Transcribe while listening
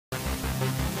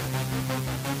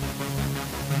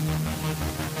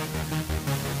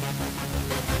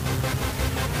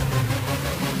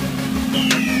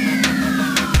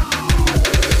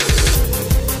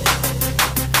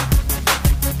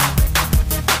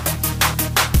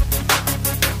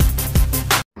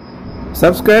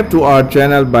Subscribe to our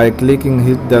channel by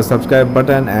hit the subscribe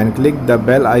button and click the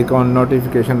bell icon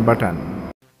notification button.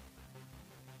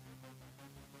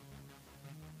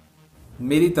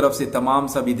 मेरी तरफ से तमाम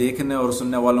सभी देखने और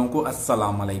सुनने वालों को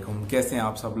अस्सलाम वालेकुम। कैसे हैं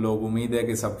आप सब लोग? उम्मीद है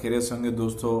कि सब खैरियत से होंगे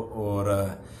दोस्तों। और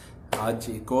आज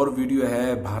एक और वीडियो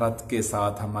है भारत के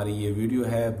साथ। हमारी ये वीडियो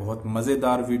है, बहुत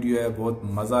मज़ेदार वीडियो है, बहुत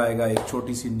मज़ा आएगा। एक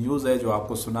छोटी सी न्यूज़ है जो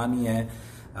आपको सुनानी है।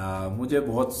 मुझे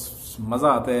बहुत मज़ा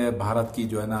आता है भारत की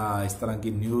जो है ना, इस तरह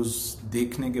की न्यूज़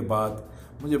देखने के बाद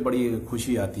मुझे बड़ी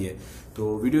खुशी आती है।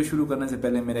 तो वीडियो शुरू करने से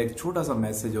पहले मेरा एक छोटा सा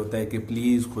मैसेज होता है कि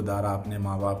प्लीज़ खुदारा अपने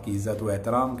माँ बाप की इज़्ज़त व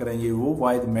एहतराम करें। ये वो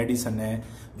वाहिद मेडिसन है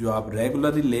जो आप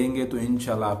रेगुलरली लेंगे तो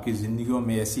इंशाल्लाह आपकी ज़िंदगियों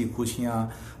में ऐसी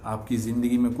खुशियाँ, आपकी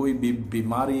ज़िंदगी में कोई भी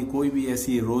बीमारी, कोई भी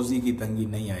ऐसी रोज़ी की तंगी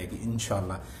नहीं आएगी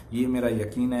इंशाल्लाह। ये मेरा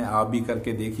यकीन है। आप भी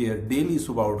करके देखिए। डेली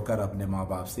सुबह उठकर अपने माँ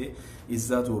बाप से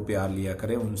इज़्ज़त व प्यार लिया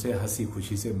करें, उनसे हंसी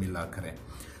खुशी से मिला करें।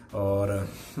 और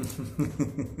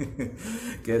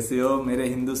कैसे हो मेरे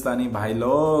हिंदुस्तानी भाई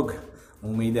लोग?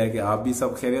 उम्मीद है कि आप भी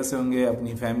सब खैरियत से होंगे,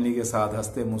 अपनी फैमिली के साथ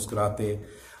हंसते मुस्कुराते।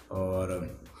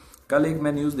 और कल एक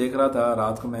मैं न्यूज़ देख रहा था,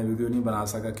 रात को मैं वीडियो नहीं बना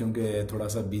सका क्योंकि थोड़ा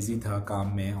सा बिजी था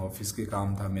काम में, ऑफिस के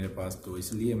काम था मेरे पास, तो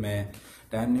इसलिए मैं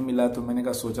टाइम नहीं मिला। तो मैंने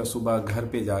कहा सोचा सुबह घर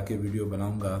पे जाके वीडियो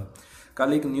बनाऊंगा।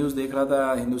 कल एक न्यूज़ देख रहा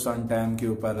था हिंदुस्तान टाइम के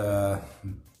ऊपर।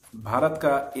 भारत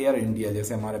का एयर इंडिया,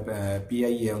 जैसे हमारे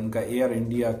पीआई है, उनका एयर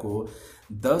इंडिया को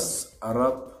 10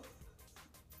 अरब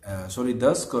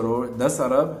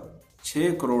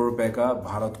 6 करोड़ रुपए का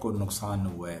भारत को नुकसान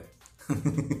हुआ है।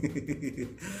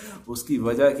 उसकी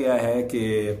वजह क्या है कि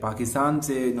पाकिस्तान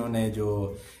से इन्होंने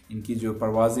इनकी जो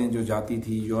परवाज़ें जो जाती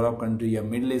थी यूरोप कंट्री या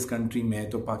मिडल ईस्ट कंट्री में,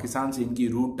 तो पाकिस्तान से इनकी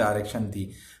रूट डायरेक्शन थी।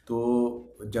 तो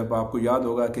जब आपको याद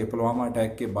होगा कि पुलवामा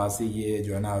अटैक के बाद से ये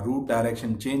जो है ना रूट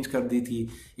डायरेक्शन चेंज कर दी थी,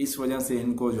 इस वजह से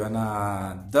इनको जो है ना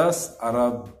 10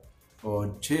 अरब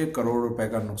और 6 करोड़ रुपए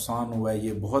का नुकसान हुआ है।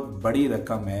 ये बहुत बड़ी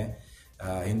रकम है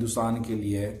हिंदुस्तान के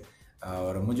लिए।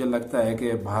 और मुझे लगता है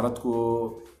कि भारत को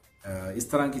इस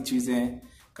तरह की चीज़ें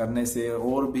करने से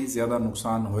और भी ज़्यादा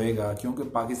नुकसान होएगा, क्योंकि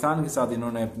पाकिस्तान के साथ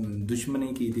इन्होंने दुश्मनी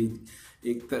की थी।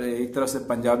 एक तरह से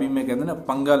पंजाबी में कहते हैं ना,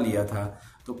 पंगा लिया था।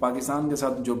 तो पाकिस्तान के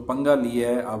साथ जो पंगा लिया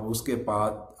है, अब उसके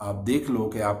बाद आप देख लो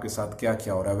कि आपके साथ क्या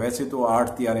क्या हो रहा है। वैसे तो 8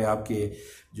 तियारे आपके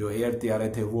जो एयर तियारे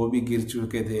थे वो भी गिर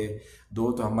चुके थे।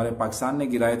 2 तो हमारे पाकिस्तान ने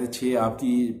गिराए थे, 6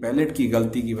 आपकी पायलट की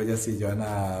गलती की वजह से जो है ना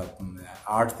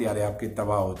 8 तियारे आपके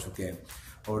तबाह हो चुके हैं।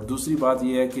 और दूसरी बात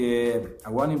यह है कि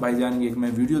अफगानी भाईजान की एक मैं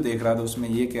वीडियो देख रहा था, उसमें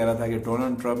ये कह रहा था कि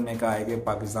डोनाल्ड ट्रंप ने कहा है कि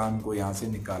पाकिस्तान को यहाँ से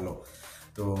निकालो।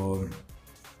 तो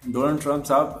डोनाल्ड ट्रंप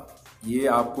साहब, ये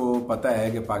आपको पता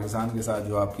है कि पाकिस्तान के साथ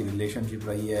जो आपकी रिलेशनशिप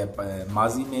रही है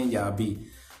माजी में या अभी,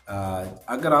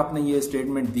 अगर आपने ये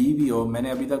स्टेटमेंट दी भी हो, मैंने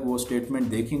अभी तक वो स्टेटमेंट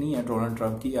देखी नहीं है डोनाल्ड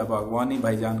ट्रंप की। अब अफगानी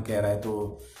भाईजान कह रहा है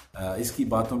तो इसकी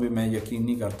बातों पे मैं यकीन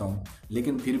नहीं करता हूँ।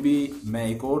 लेकिन फिर भी मैं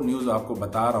एक और न्यूज़ आपको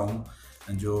बता रहा हूँ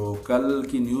जो कल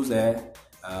की न्यूज़ है।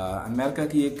 अमेरिका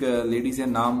की एक लेडी से,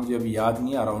 नाम मुझे अभी याद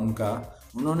नहीं आ रहा उनका,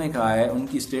 उन्होंने कहा है,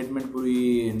 उनकी स्टेटमेंट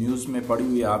पूरी न्यूज़ में पड़ी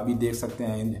हुई है, आप भी देख सकते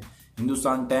हैं।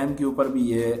 हिंदुस्तान टाइम के ऊपर भी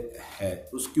ये है,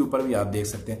 उसके ऊपर भी आप देख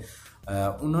सकते हैं।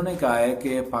 उन्होंने कहा है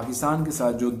कि पाकिस्तान के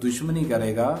साथ जो दुश्मनी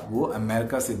करेगा वो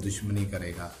अमेरिका से दुश्मनी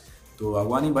करेगा। तो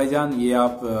अफगानी भाईजान, ये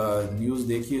आप न्यूज़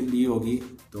देखिए ली होगी,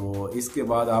 तो इसके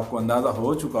बाद आपको अंदाज़ा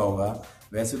हो चुका होगा।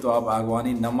 वैसे तो आप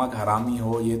अफगानी नमक हरामी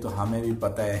हो, ये तो हमें भी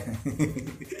पता है।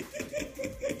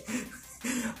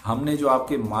 हमने जो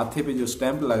आपके माथे पे जो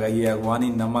स्टैंप लगाई है अफगानी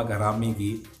नमक हरामी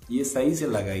की, ये सही से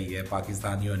लगाई है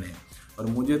पाकिस्तानियों ने। और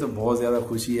मुझे तो बहुत ज़्यादा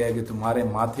खुशी है कि तुम्हारे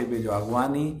माथे पे जो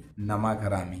अफगानी नमक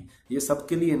हरामी, ये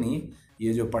सबके लिए नहीं,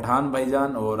 ये जो पठान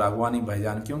भाईजान और अफगानी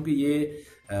भाईजान, क्योंकि ये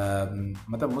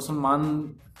मतलब मुसलमान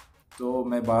तो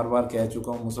मैं बार बार कह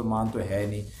चुका हूँ, मुसलमान तो है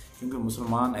नहीं। क्योंकि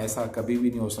मुसलमान ऐसा कभी भी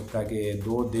नहीं हो सकता कि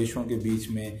 2 देशों के बीच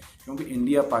में, क्योंकि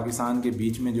इंडिया पाकिस्तान के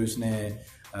बीच में जो इसने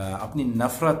अपनी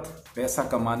नफ़रत, पैसा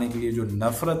कमाने के लिए जो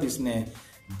नफ़रत इसने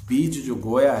बीज जो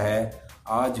गोया है,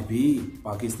 आज भी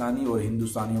पाकिस्तानी और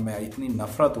हिंदुस्तानियों में इतनी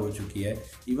नफ़रत हो चुकी है।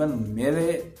 इवन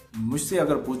मुझसे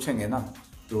अगर पूछेंगे ना,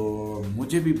 तो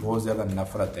मुझे भी बहुत ज़्यादा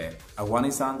नफ़रत है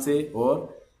अफ़गानिस्तान से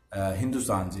और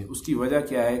हिंदुस्तान से। उसकी वजह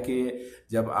क्या है कि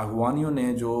जब अफगानियों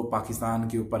ने जो पाकिस्तान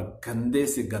के ऊपर गंदे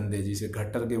से गंदे, जिसे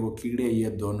गट्टर के वो कीड़े, ये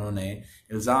दोनों ने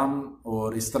इल्ज़ाम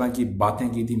और इस तरह की बातें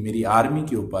की थी मेरी आर्मी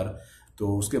के ऊपर, तो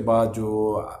उसके बाद जो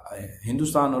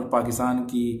हिंदुस्तान और पाकिस्तान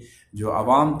की जो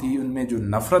आवाम थी उनमें जो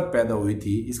नफ़रत पैदा हुई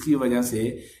थी इसकी वजह से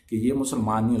कि ये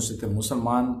मुसलमान नहीं हो सकते,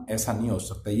 मुसलमान ऐसा नहीं हो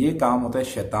सकता, ये काम होता है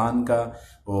शैतान का।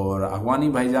 और अफगानी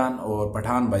भाईजान और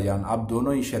पठान भाईजान आप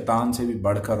दोनों ही शैतान से भी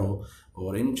बढ़कर हो,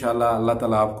 और इंशाल्लाह अल्लाह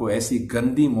ताला आपको ऐसी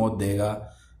गंदी मौत देगा।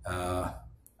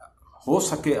 हो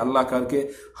सके अल्लाह करके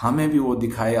हमें भी वो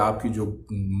दिखाए, आपकी जो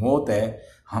मौत है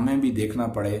हमें भी देखना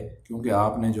पड़े, क्योंकि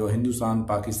आपने जो हिंदुस्तान,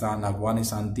 पाकिस्तान,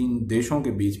 अफगानिस्तान 3 देशों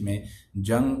के बीच में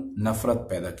जंग, नफरत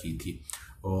पैदा की थी।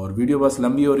 और वीडियो बस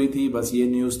लंबी हो रही थी, बस ये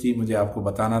न्यूज़ थी, मुझे आपको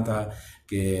बताना था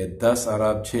कि 10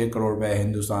 अरब 6 करोड़ रुपए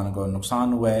हिंदुस्तान को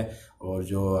नुकसान हुआ है। और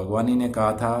जो अफगानी ने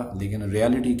कहा था, लेकिन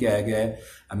रियलिटी क्या है,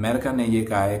 अमेरिका ने ये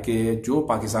कहा है कि जो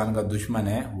पाकिस्तान का दुश्मन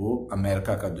है वो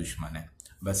अमेरिका का दुश्मन है।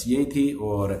 बस यही थी।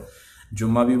 और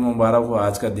जुम्मा भी मुबारक हो,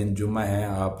 आज का दिन जुम्मा है।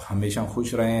 आप हमेशा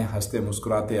खुश रहें, हंसते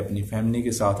मुस्कुराते अपनी फैमिली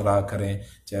के साथ रहा करें,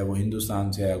 चाहे वो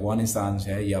हिंदुस्तान से, अफगानिस्तान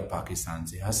से है या पाकिस्तान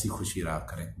से, हंसी खुशी रहा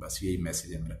करें। बस यही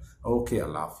मैसेज है मेरा। ओके,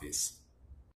 अल्लाह हाफिज़।